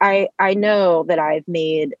sphere, I know that I've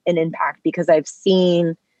made an impact because I've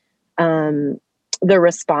seen the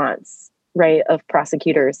response, right, of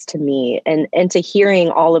prosecutors to me and to hearing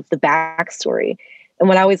all of the backstory. And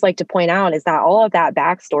what I always like to point out is that all of that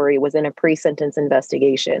backstory was in a pre-sentence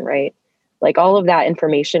investigation, right? Like all of that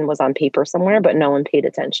information was on paper somewhere, but no one paid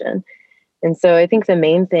attention. And so I think the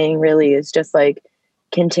main thing really is just like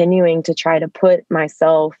continuing to try to put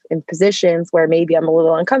myself in positions where maybe I'm a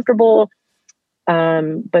little uncomfortable,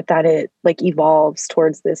 but that it like evolves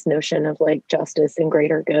towards this notion of like justice and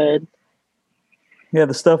greater good. Yeah,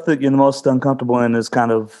 the stuff that you're the most uncomfortable in is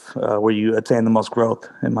kind of where you attain the most growth,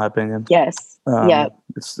 in my opinion. Yes. Yeah.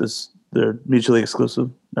 They're mutually exclusive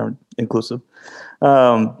or inclusive.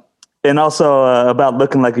 And also about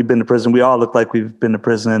looking like you've been to prison. We all look like we've been to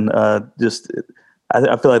prison. I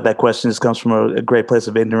feel like that question just comes from a great place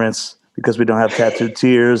of ignorance because we don't have tattooed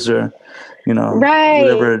tears or,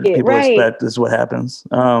 whatever people expect is what happens.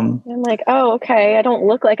 I'm like, oh, okay. I don't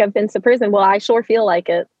look like I've been to prison. Well, I sure feel like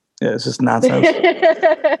it. Yeah, it's just nonsense.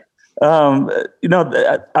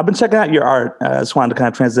 I've been checking out your art. I just wanted to kind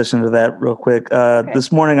of transition to that real quick. Okay.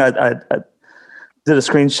 This morning, I did a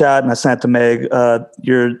screenshot and I sent it to Meg.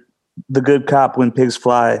 You're the good cop when pigs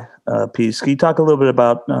fly piece. Can you talk a little bit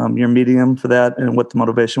about your medium for that and what the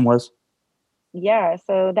motivation was? Yeah,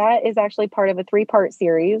 so that is actually part of a 3-part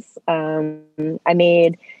series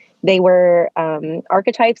They were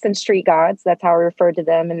archetypes and street gods. That's how I referred to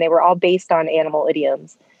them. And they were all based on animal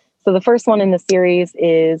idioms. So the first one in the series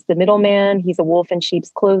is the middleman. He's a wolf in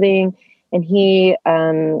sheep's clothing. And he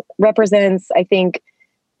represents, I think,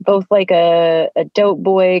 both like a dope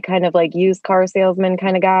boy, kind of like used car salesman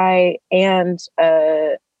kind of guy, and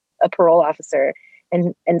a parole officer,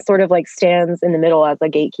 and sort of like stands in the middle as a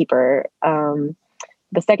gatekeeper.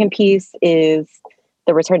 The second piece is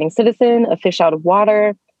the returning citizen, a fish out of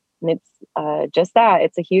water. And it's just that.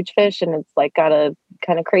 It's a huge fish and it's like got a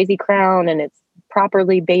kind of crazy crown and it's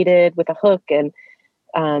properly baited with a hook. And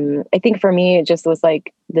I think for me, it just was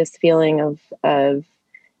like this feeling of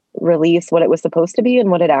release, what it was supposed to be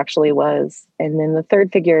and what it actually was. And then the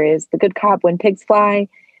third figure is the good cop when pigs fly.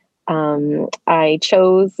 I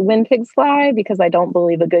chose When Pigs Fly because I don't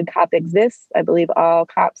believe a good cop exists. I believe all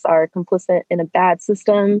cops are complicit in a bad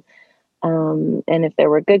system. And if there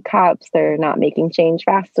were good cops, they're not making change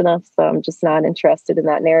fast enough. So I'm just not interested in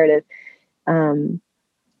that narrative. And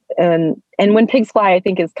When Pigs Fly, I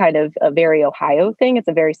think, is kind of a very Ohio thing. It's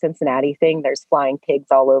a very Cincinnati thing. There's flying pigs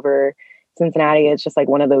all over Cincinnati. It's just like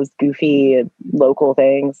one of those goofy local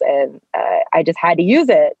things. And I just had to use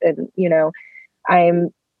it. And,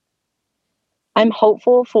 I'm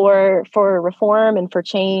hopeful for reform and for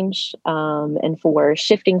change and for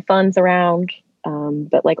shifting funds around.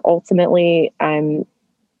 But like ultimately, I'm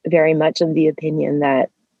very much of the opinion that,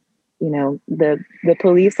 the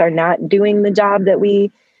police are not doing the job that we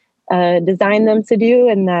designed them to do.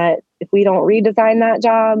 And that if we don't redesign that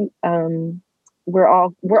job, we're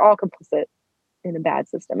all complicit in a bad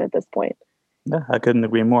system at this point. Yeah, I couldn't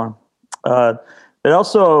agree more. And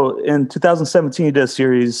also, in 2017, you did a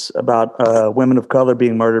series about women of color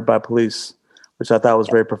being murdered by police, which I thought was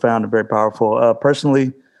very profound and very powerful.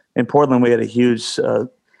 Personally, in Portland, we had a huge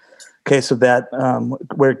case of that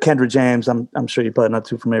where Kendra James, I'm sure you're probably not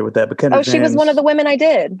too familiar with that, but Kendra James. She was one of the women I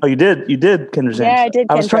did. Oh, you did? You did, Kendra James? Yeah, I did.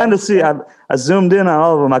 I was trying to see, I zoomed in on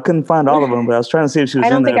all of them. I couldn't find all of them, but I was trying to see if she was in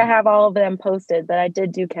there. I don't think I have all of them posted, but I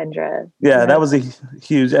did do Kendra. Yeah, that was a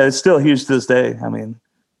huge, it's still huge to this day. I mean,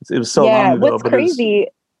 it was so long ago. What's crazy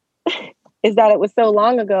is that it was so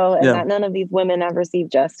long ago and that none of these women have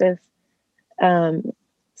received justice.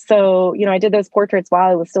 So, I did those portraits while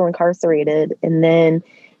I was still incarcerated. And then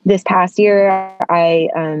this past year, I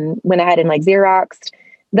went ahead and like Xeroxed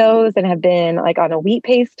those and have been like on a wheat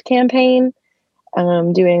paste campaign,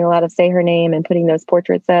 doing a lot of Say Her Name and putting those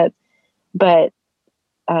portraits up. But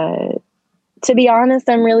to be honest,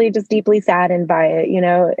 I'm really just deeply saddened by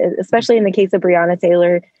it, especially in the case of Breonna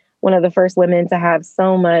Taylor, one of the first women to have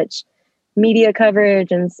so much media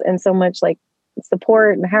coverage and so much like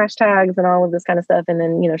support and hashtags and all of this kind of stuff. And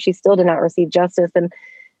then, she still did not receive justice. And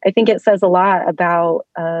I think it says a lot about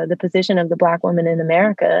the position of the Black woman in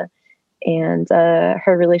America and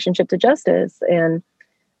her relationship to justice. And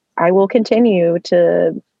I will continue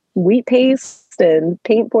to wheat paste and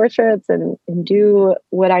paint portraits and do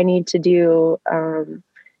what I need to do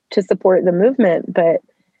to support the movement. But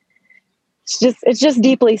it's just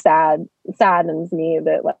deeply sad. It saddens me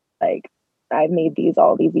that like I've made these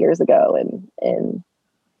all these years ago and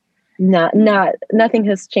nothing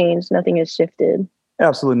has changed. Nothing has shifted.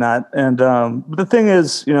 Absolutely not. And but the thing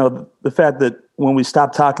is, the fact that when we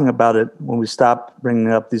stop talking about it, when we stop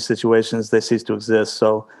bringing up these situations, they cease to exist.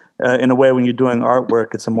 So in a way, when you're doing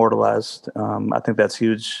artwork, it's immortalized. I think that's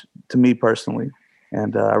huge to me personally.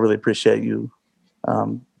 And I really appreciate you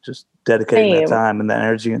just dedicating that time and that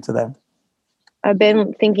energy into that. I've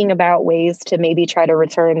been thinking about ways to maybe try to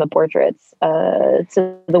return the portraits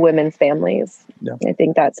to the women's families. Yeah. I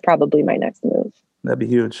think that's probably my next move. That'd be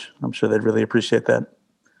huge. I'm sure they'd really appreciate that.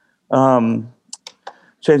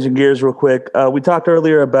 Changing gears real quick. We talked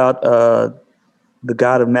earlier about the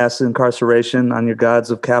God of Mass Incarceration on your Gods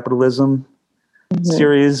of Capitalism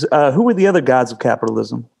series. Who were the other gods of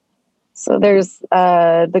capitalism? So there's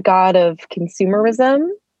the God of Consumerism,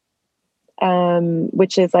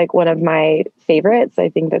 which is like one of my favorites. I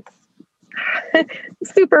think that's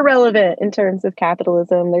super relevant in terms of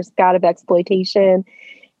capitalism. There's God of Exploitation,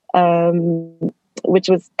 which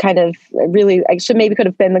was kind of really, could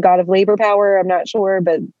have been the God of Labor Power. I'm not sure,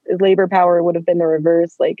 but labor power would have been the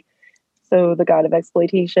reverse. So the God of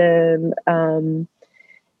Exploitation. And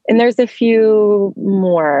there's a few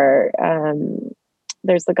more.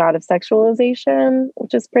 There's the God of Sexualization,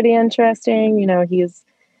 which is pretty interesting. He's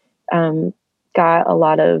got a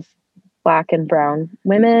lot of Black and brown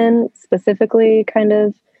women specifically kind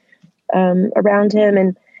of around him.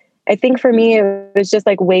 And I think for me, it was just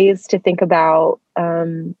ways to think about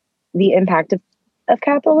the impact of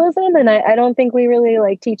capitalism. And I don't think we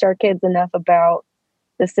really teach our kids enough about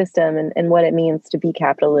the system and what it means to be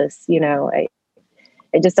capitalist.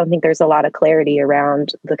 I just don't think there's a lot of clarity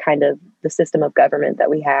around the system of government that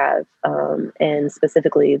we have, and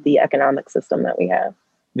specifically the economic system that we have.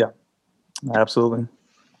 Yeah, absolutely.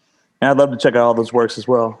 And I'd love to check out all those works as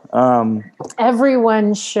well.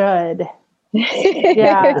 Everyone should.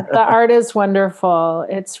 Yeah, the art is wonderful.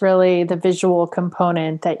 It's really the visual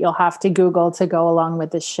component that you'll have to Google to go along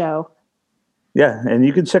with this show. Yeah, and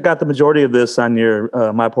you can check out the majority of this on your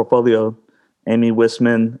My Portfolio, Aimee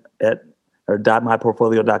Wissman or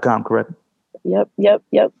 .myportfolio.com, correct? Yep.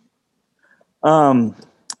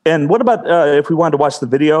 And what about if we wanted to watch the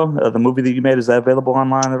video, the movie that you made, is that available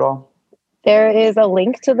online at all? There is a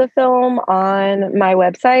link to the film on my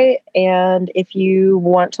website. And if you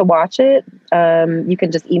want to watch it, you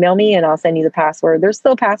can just email me and I'll send you the password. They're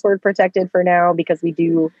still password protected for now because we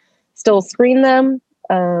do still screen them.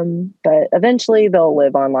 But eventually they'll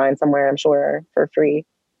live online somewhere, I'm sure, for free.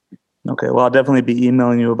 Okay. Well, I'll definitely be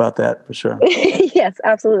emailing you about that for sure. Yes,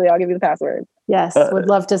 absolutely. I'll give you the password. Yes. Would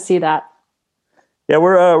love to see that. Yeah,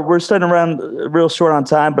 we're starting around real short on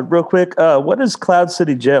time, but real quick, what is Cloud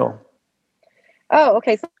City Jail? Oh,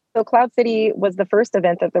 okay. So Cloud City was the first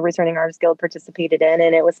event that the Returning Artists Guild participated in,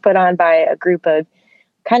 and it was put on by a group of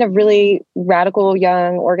kind of really radical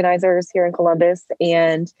young organizers here in Columbus.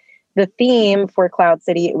 And the theme for Cloud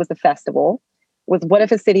City, it was a festival, was what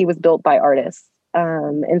if a city was built by artists?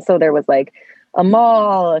 And so there was a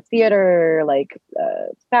mall, a theater,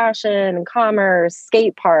 fashion and commerce,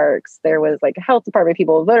 skate parks. There was health department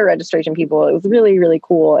people, voter registration people. It was really, really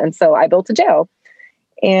cool. And so I built a jail.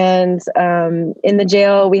 And in the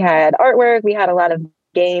jail, we had artwork. We had a lot of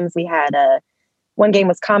games. We had one game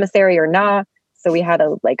was commissary or nah. So we had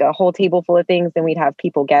a whole table full of things, and we'd have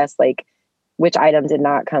people guess which item did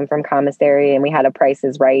not come from commissary. And we had a Price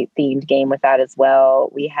is Right themed game with that as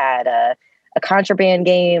well. We had a contraband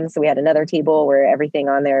game. So we had another table where everything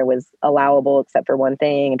on there was allowable except for one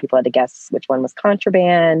thing, and people had to guess which one was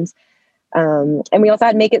contraband. And we also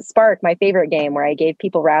had Make It Spark, my favorite game, where I gave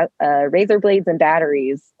people razor blades and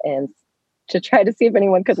batteries and to try to see if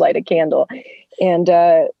anyone could light a candle. And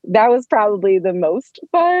that was probably the most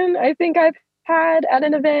fun I think I've had at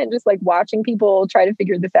an event, just watching people try to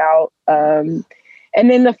figure this out. And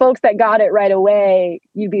then the folks that got it right away,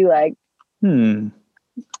 you'd be like, where'd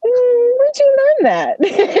you learn that?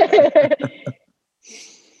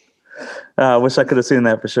 I wish I could have seen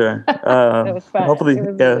that for sure. It was fun. Hopefully, it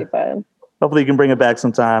was really fun. Hopefully you can bring it back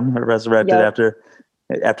sometime or resurrect it after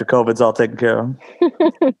COVID's all taken care of.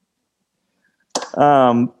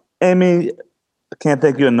 Aimee, I can't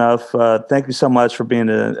thank you enough. Thank you so much for being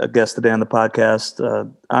a guest today on the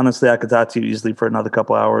podcast. Honestly, I could talk to you easily for another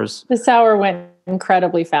couple hours. This hour went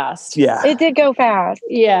incredibly fast. Yeah. It did go fast.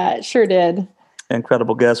 Yeah, it sure did.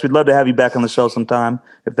 Incredible guest. We'd love to have you back on the show sometime,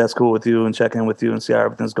 if that's cool with you, and check in with you and see how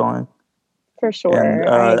everything's going. For sure. And,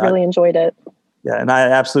 I really enjoyed it. Yeah, and I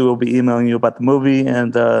absolutely will be emailing you about the movie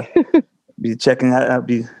and be checking out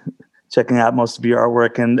most of your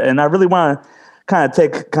artwork. And I really want to kind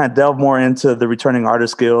of delve more into the Returning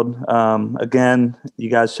Artists Guild. Again, you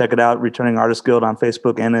guys check it out, Returning Artists Guild on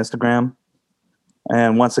Facebook and Instagram.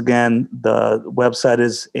 And once again, the website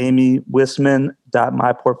is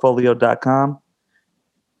aimewissman.myportfolio.com.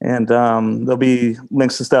 And there'll be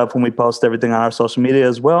links to stuff when we post everything on our social media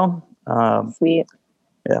as well. Sweet.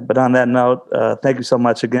 Yeah, but on that note, thank you so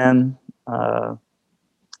much again.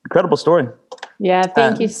 Incredible story. Yeah,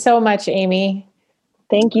 thank you so much, Aimee.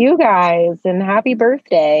 Thank you guys, and happy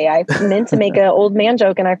birthday. I meant to make an old man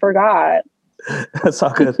joke and I forgot. That's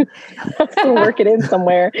all good. I'll still work it in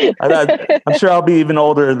somewhere. I'm sure I'll be even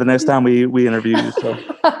older the next time we interview you. So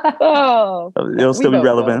it'll still be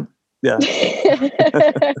relevant. Yeah.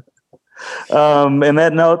 And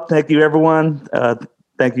that note, thank you, everyone.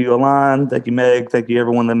 Thank you, Alon. Thank you, Meg. Thank you,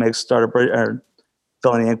 everyone that makes Startup or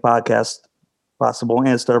Felony Inc. podcast possible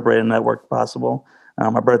and Startup Radio Network possible.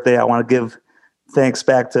 My birthday, I want to give thanks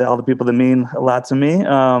back to all the people that mean a lot to me.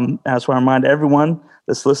 I just want to remind everyone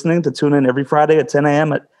that's listening to tune in every Friday at 10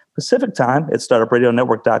 a.m. at Pacific time at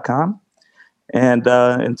startupradionetwork.com. And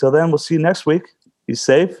until then, we'll see you next week. Be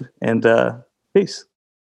safe and peace.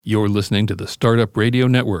 You're listening to the Startup Radio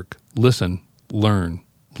Network. Listen, learn,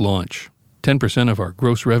 launch. 10% of our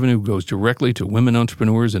gross revenue goes directly to women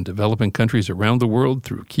entrepreneurs in developing countries around the world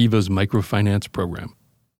through Kiva's microfinance program.